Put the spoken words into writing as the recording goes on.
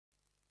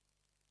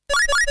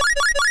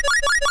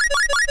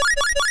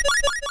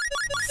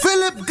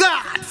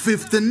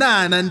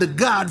GADD59, and the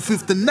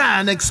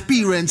GADD59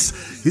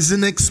 experience is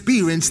an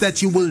experience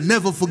that you will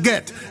never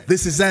forget.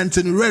 This is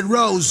Anthony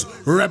Redrose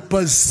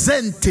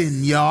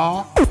representing,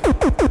 y'all.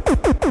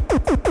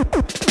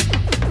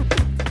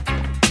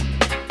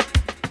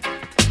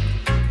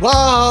 Whoa,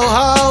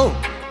 ho.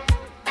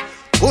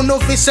 Who know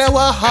fi say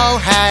whoa, ho,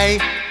 hey.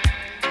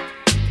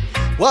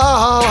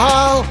 Whoa,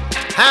 ho,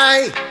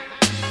 hey.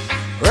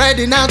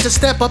 Ready now to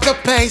step up the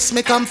pace,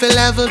 me come fi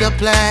level the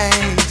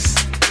place.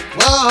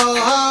 Whoa,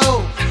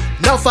 ho.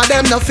 No for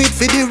them, no fit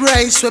for the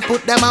race, we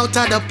put them out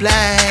of the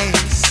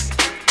place.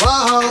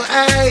 Whoa,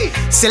 hey.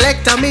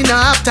 Selector me no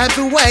have time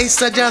to waste,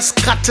 so just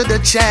cut to the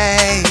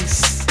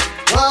chase.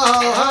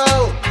 Whoa,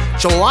 ho.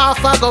 Show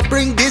off, I go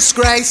bring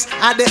disgrace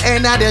at the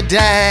end of the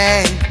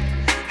day.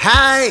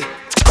 Hey.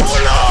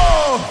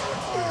 Uno!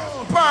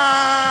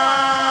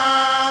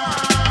 Bam!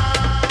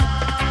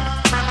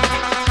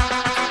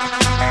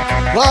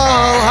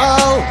 Whoa,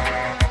 ho.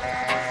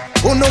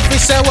 Who know fi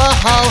say whoa,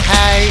 ho,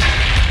 hey.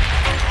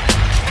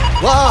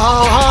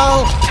 Whoa,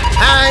 ho,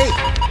 hey.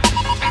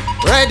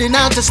 Ready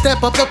now to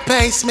step up the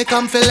pace, me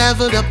come fi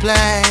level the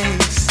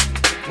place.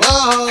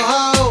 Whoa,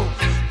 ho.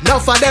 No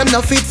for them,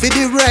 no fit for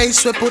the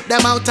race, we put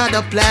them out of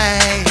the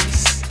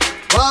place.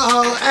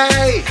 Whoa,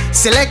 hey.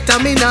 Selector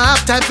me no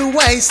have time to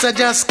waste, so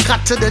just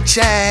cut to the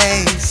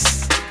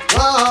chase.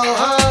 Whoa,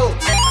 ho.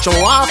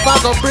 Show off, I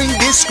go bring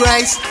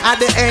disgrace at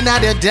the end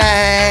of the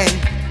day.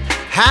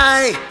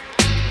 Hey.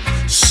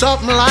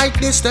 Something like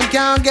this, them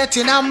can't get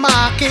in a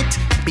market.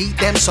 Beat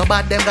them so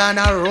bad, them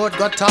gonna road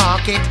go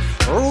talk it.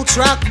 Roots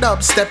rock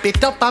dub, step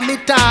it up on me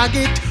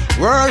target.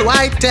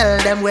 Worldwide tell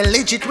them we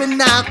legit, we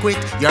not quit.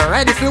 You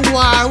ready for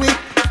war with?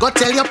 Go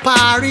tell your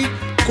party.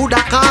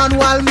 Coulda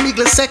Cornwall,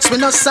 miggle sex, we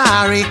no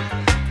sorry.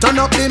 Turn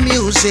up the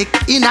music,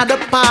 in at the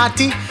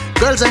party.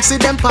 Girls and see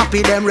them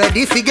poppy, them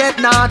ready fi get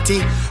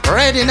naughty.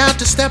 Ready now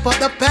to step up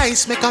the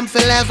pace, me come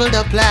fi level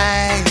the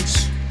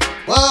place.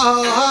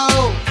 Whoa,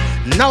 ho.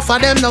 No for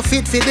them, no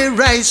fit for the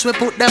race, we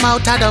put them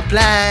out of the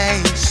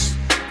place.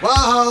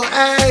 Whoa,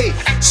 hey.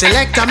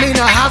 Selector me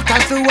no have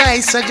time to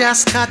waste, so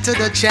just cut to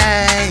the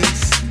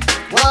chase.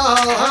 Whoa,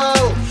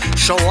 ho.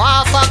 Show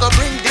off, I go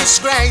bring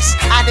disgrace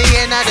at the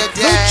end of the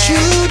day. The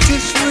truth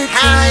is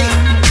written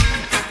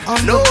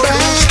on no the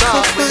back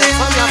of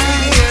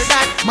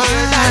my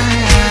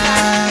eyes.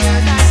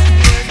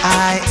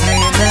 I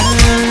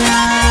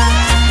analyze.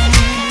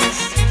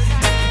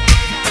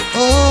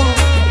 Oh,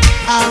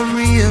 I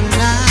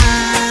realize.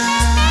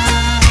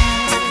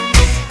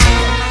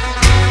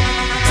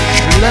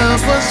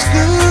 Love was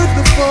good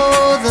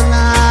before the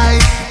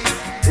light.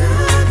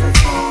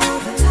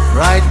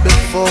 Right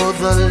before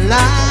the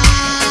light.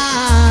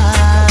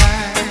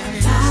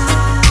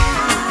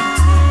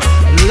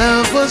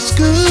 Love was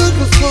good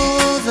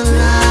before the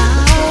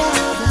light.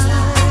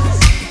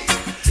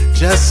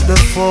 Just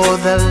before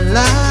the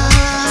light.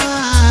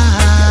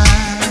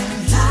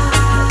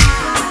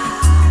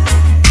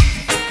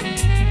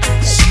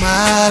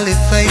 Smiley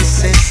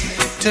faces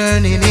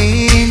turning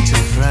into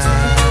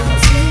frowns.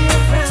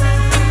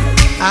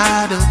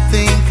 I don't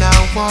think I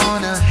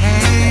wanna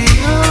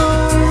hang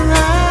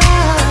around.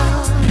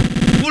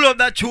 Pull up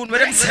that tune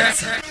with them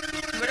set.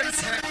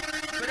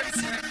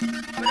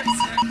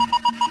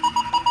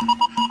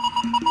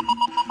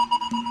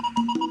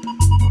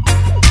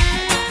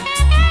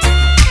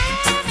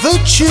 The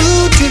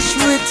truth is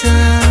written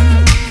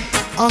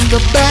on the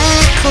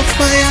back of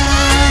my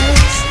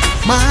eyes.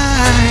 My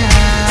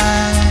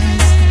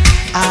eyes,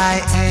 I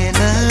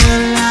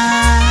analyze.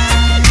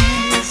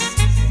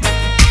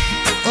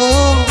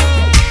 Oh,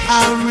 I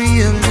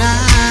realize.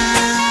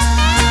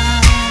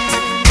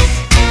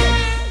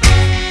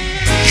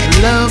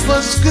 Love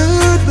was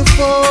good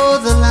before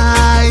the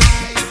light.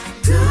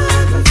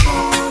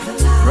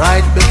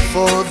 Right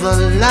before the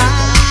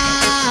light.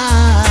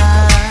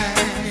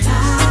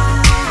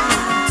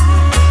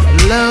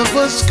 Love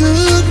was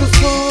good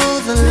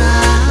before the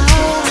light.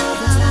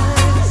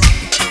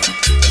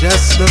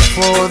 Just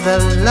before the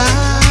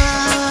light.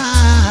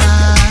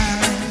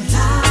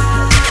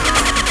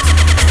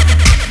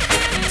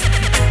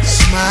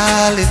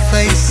 Smiley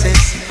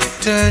faces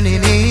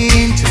turning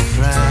into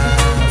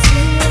frowns.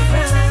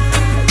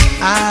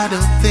 I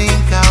don't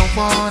think I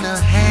wanna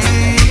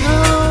hang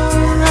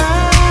around.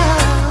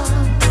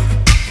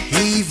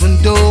 Even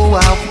though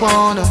I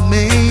wanna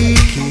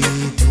make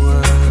it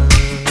work,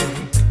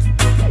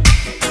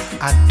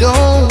 I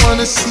don't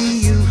wanna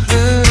see you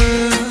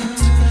hurt.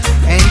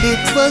 And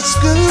it was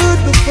good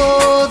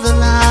before the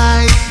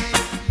light.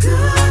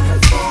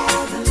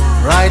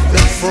 Right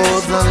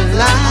before the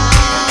light.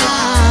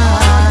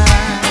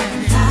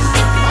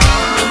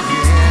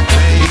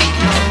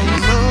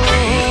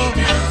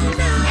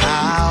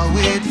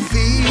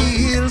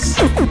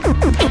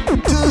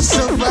 To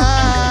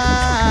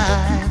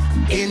survive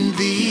in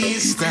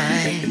these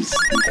times,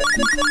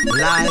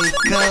 like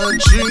a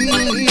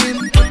dream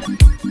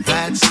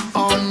that's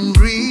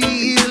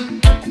unreal.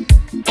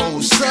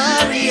 Oh,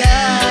 sorry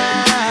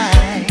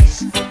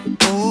eyes,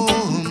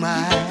 oh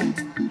my.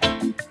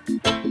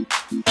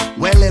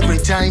 Well, every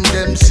time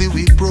them see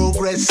we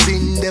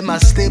progressing, them a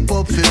step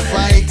up to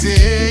fight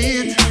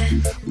it.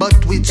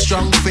 But with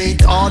strong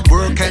faith, hard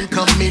work and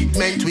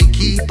commitment, we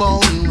keep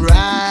on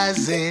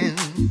rising.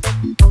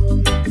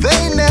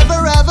 They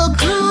never have a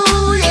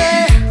clue,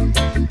 yeah,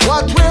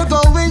 what we're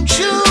going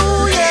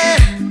through, yeah.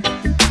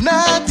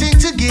 Nothing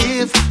to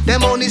give,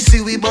 them only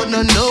see we but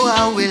not know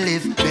how we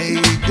live. They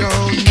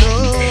don't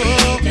know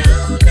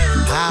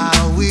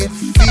how it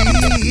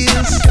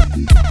feels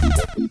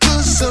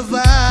to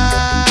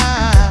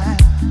survive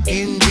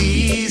in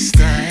these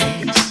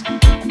times,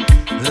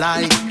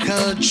 like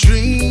a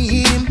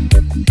dream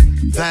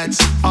that's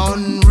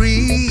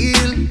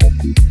unreal.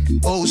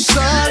 Oh,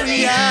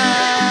 sorry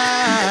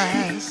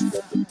eyes,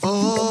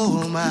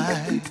 oh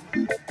my.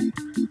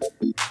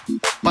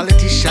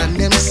 Politicians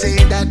them say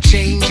that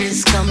change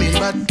is coming,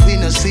 but we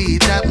no see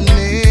it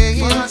happening.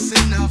 Fast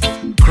enough.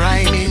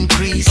 Crime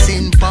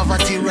increasing,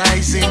 poverty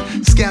rising,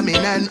 scamming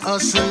and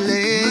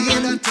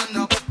hustling.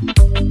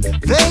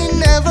 They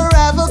never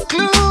have a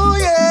clue,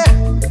 yeah,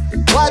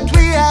 what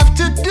we have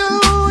to do,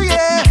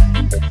 yeah,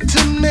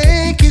 to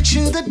make it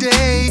through the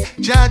day.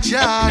 Jah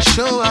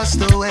show us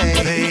the way.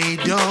 They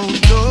don't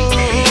know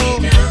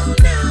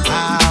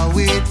how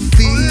it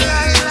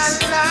feels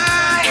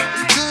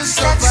to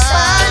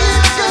survive.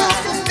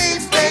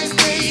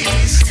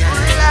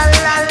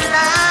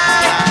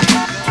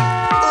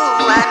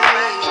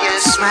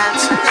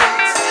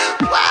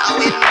 Wow,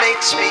 it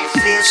makes me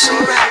feel so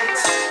right.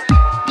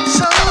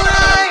 So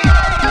right,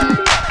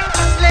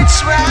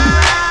 let's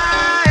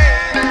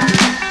ride.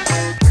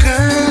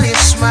 Girl, your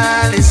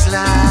smile is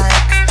like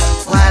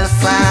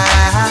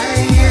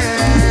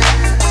wildfire,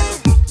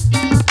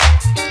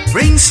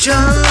 brings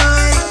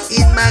joy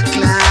in my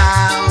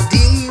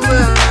cloudy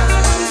world.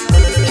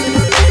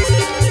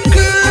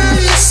 Girl,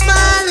 your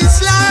smile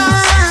is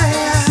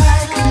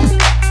like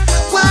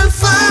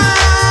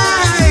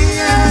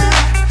wildfire,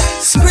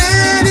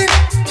 spreading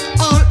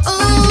all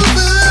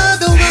over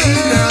the world. Hey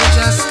girl,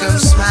 just come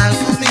smile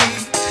for me.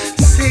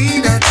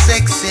 Say that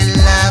sexy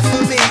laugh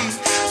for me.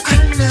 I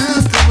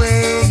love the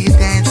way you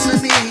dance for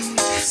me.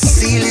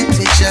 Seal it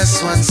with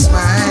just one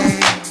smile.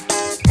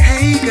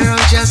 Hey girl,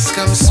 just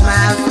come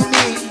smile for me.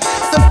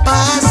 The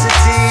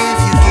positive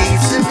you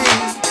gave to me,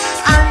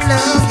 I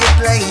love your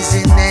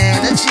blazing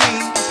energy.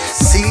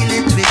 Seal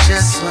it with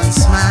just one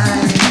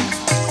smile.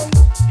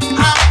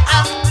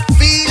 I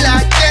feel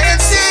like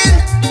dancing.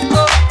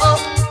 Oh, oh,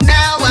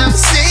 now I'm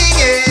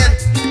singing.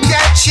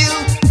 Catch you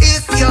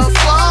if you're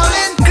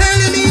falling. Girl,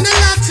 you mean a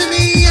lot to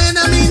me, and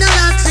I mean a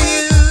lot to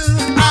you.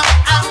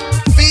 I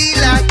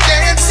feel like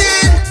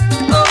dancing.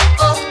 Oh,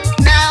 oh,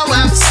 now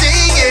I'm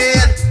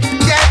singing.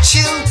 Catch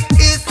you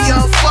if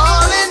you're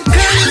falling.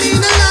 Girl, you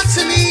mean a lot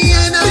to me,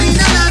 and I mean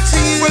a lot to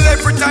you. Well,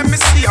 every time I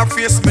see her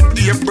face, my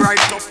day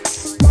bright up.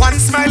 One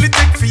smile it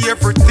take for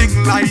everything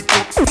light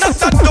up.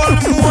 Not a dull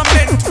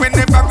moment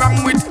whenever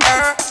I'm with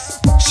her.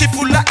 She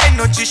full of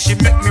energy, she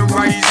make me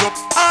rise up.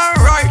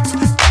 Alright,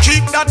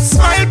 keep that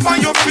smile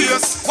on your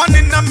face. One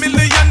in a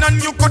million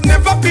and you could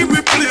never be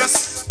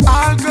replaced.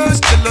 All girls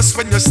jealous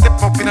when you step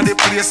up in the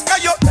place.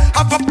 Cause you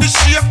have up the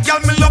shape,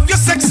 girl, me love your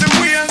sexy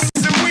ways.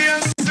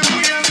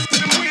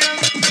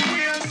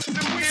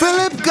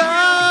 PHILLIP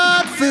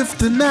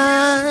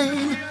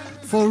GADD59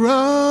 for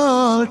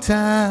all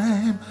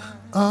time,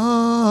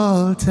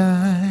 all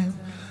time.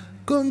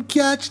 Come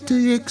catch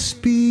the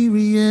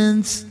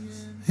experience.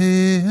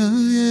 Hey,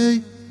 oh yeah,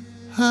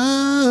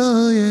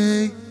 oh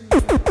yeah.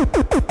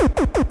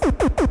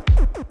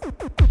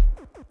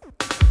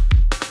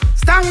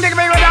 Stang dig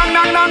me dang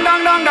dang dang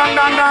dang dang dang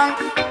dang dang.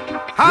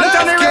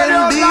 Anthony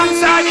Redrose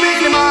alongside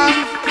Beenie Man.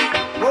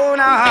 Oh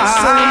nah.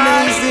 So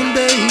amazing,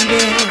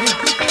 baby.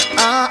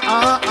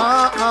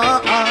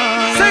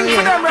 Sing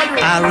for them,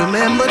 Redrose. I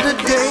remember the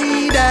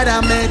day that I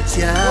met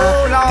ya.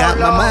 Got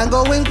my mind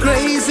going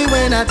crazy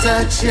when I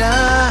touch ya.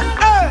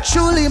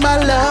 Truly my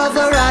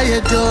lover, I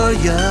adore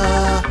ya.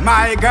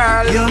 My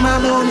girl, You're my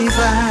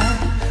bonafide,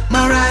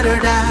 my ride or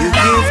die. You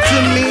give to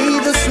me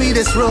the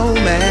sweetest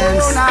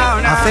romance.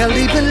 I fell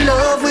deep in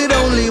love with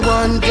only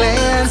one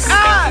glance.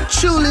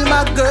 Truly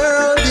my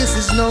girl, this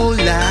is no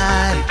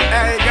lie.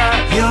 hey girl,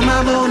 You're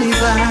my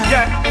bonafide,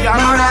 yeah, you're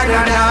my my ride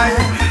or die.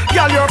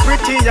 Girl, you're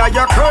pretty, yeah,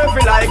 you're curvy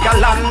like a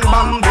long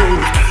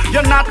bamboo.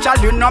 You're natural,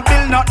 you no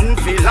build nothing,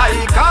 feel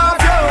like a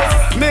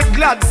view. Me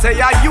glad say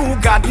you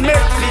God make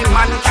feel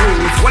man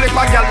choose. Well if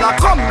a girl a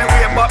come me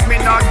way, but me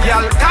no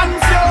girl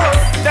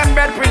confused. Them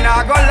bed we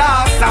not go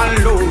last and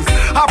lose.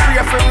 I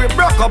pray for we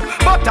broke up,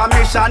 but a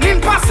mission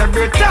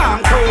impossible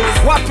time cruise.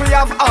 What we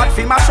have art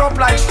fi mash up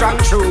like strong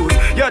shoes.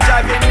 You're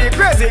driving me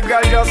crazy,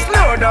 girl, just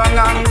slow down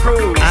and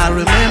cruise. I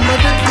remember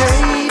the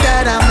day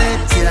that I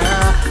met ya.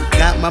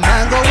 Got my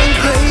mind going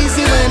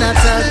crazy when I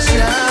touch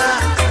ya.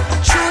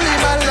 Truly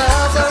my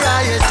lover,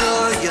 I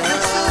adore ya.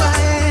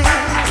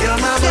 You're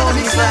my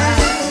bonafide,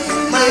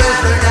 my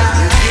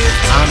ride.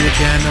 I'm your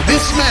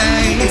cannabis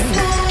man.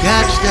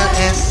 Catch the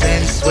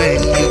essence when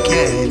you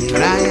can.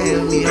 Here I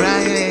am, here I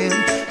am.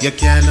 Your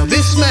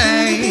cannabis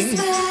man.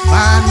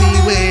 Find me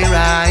where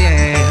I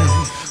am.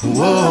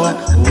 Whoa,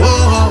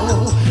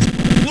 whoa.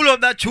 Pull up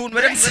that tune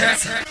with them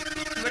set.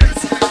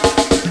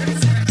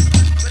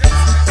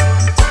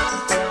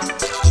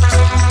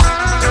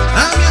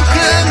 I'm your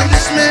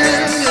cannabis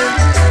man.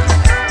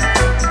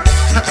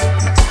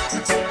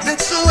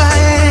 That's who I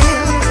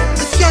am,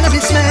 the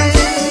cannabis man.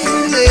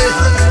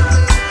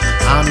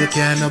 I'm your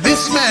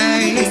cannabis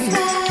man.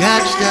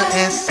 Catch the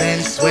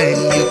essence when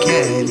you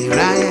can. Here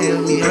I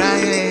am,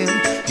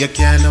 your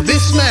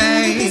cannabis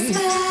man.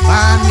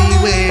 Find me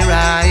where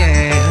I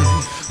am.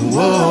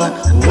 Whoa,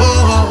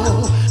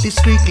 whoa.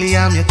 Discreetly,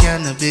 I'm your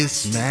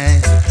cannabis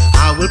man.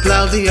 I will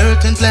plow the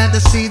earth and plant the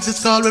seeds.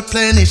 It's called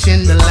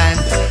replenishing the land.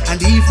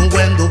 And even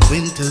when the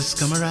winters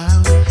come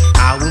around,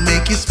 I will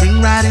make you spring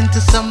right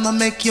into summer,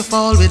 make you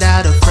fall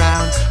without a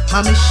frown.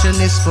 My mission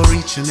is for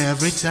each and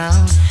every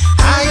town.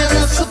 I am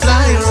a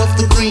supplier of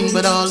the green,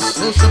 but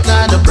also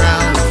supply the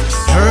brown.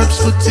 Herbs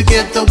put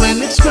together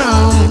when it's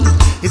grown,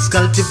 it's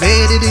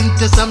cultivated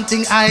into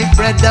something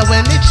hybrid that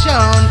when it's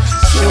shown.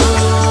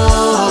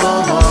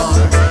 Sure,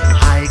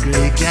 high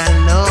grade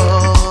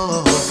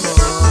galore.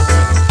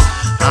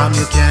 I'm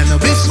your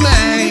cannabis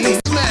man.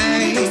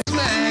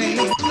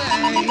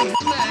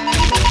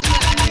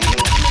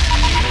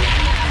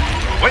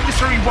 When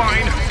it's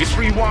rewind, it's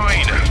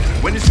rewind.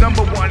 When it's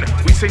number one,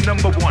 we say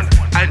number one.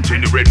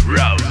 Anthony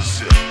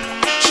Redrose.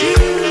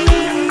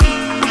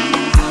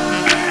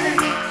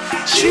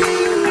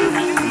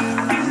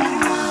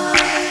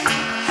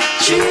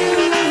 Hey.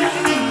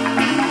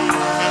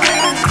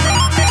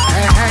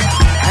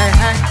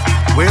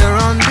 We're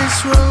on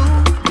this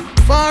road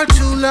for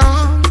too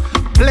long,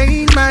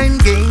 playing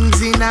mind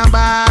games in a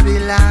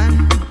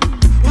Babylon.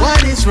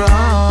 What is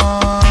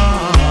wrong?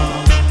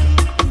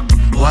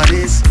 What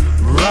is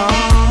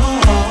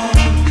wrong?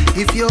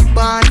 If you're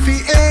born for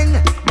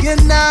end,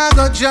 you're not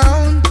go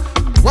drown.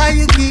 Why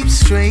you keep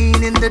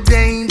straying in the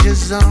danger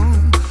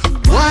zone?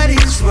 What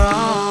is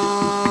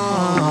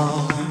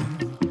wrong?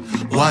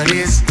 What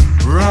is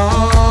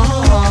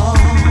wrong?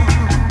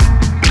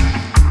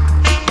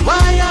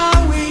 Why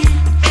are we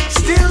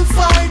still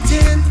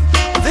fighting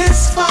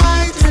this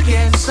fight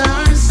against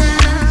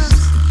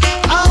ourselves?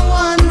 Our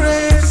one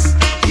race,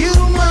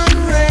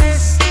 human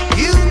race,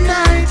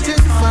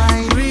 united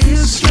find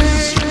real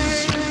strength.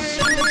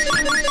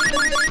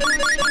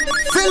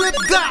 PHILLIP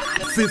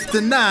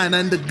GADD59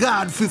 and the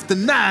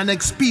GADD59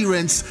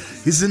 experience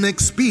is an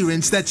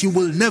experience that you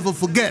will never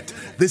forget.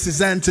 This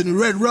is Anthony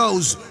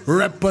Redrose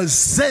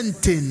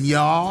representing,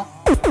 y'all.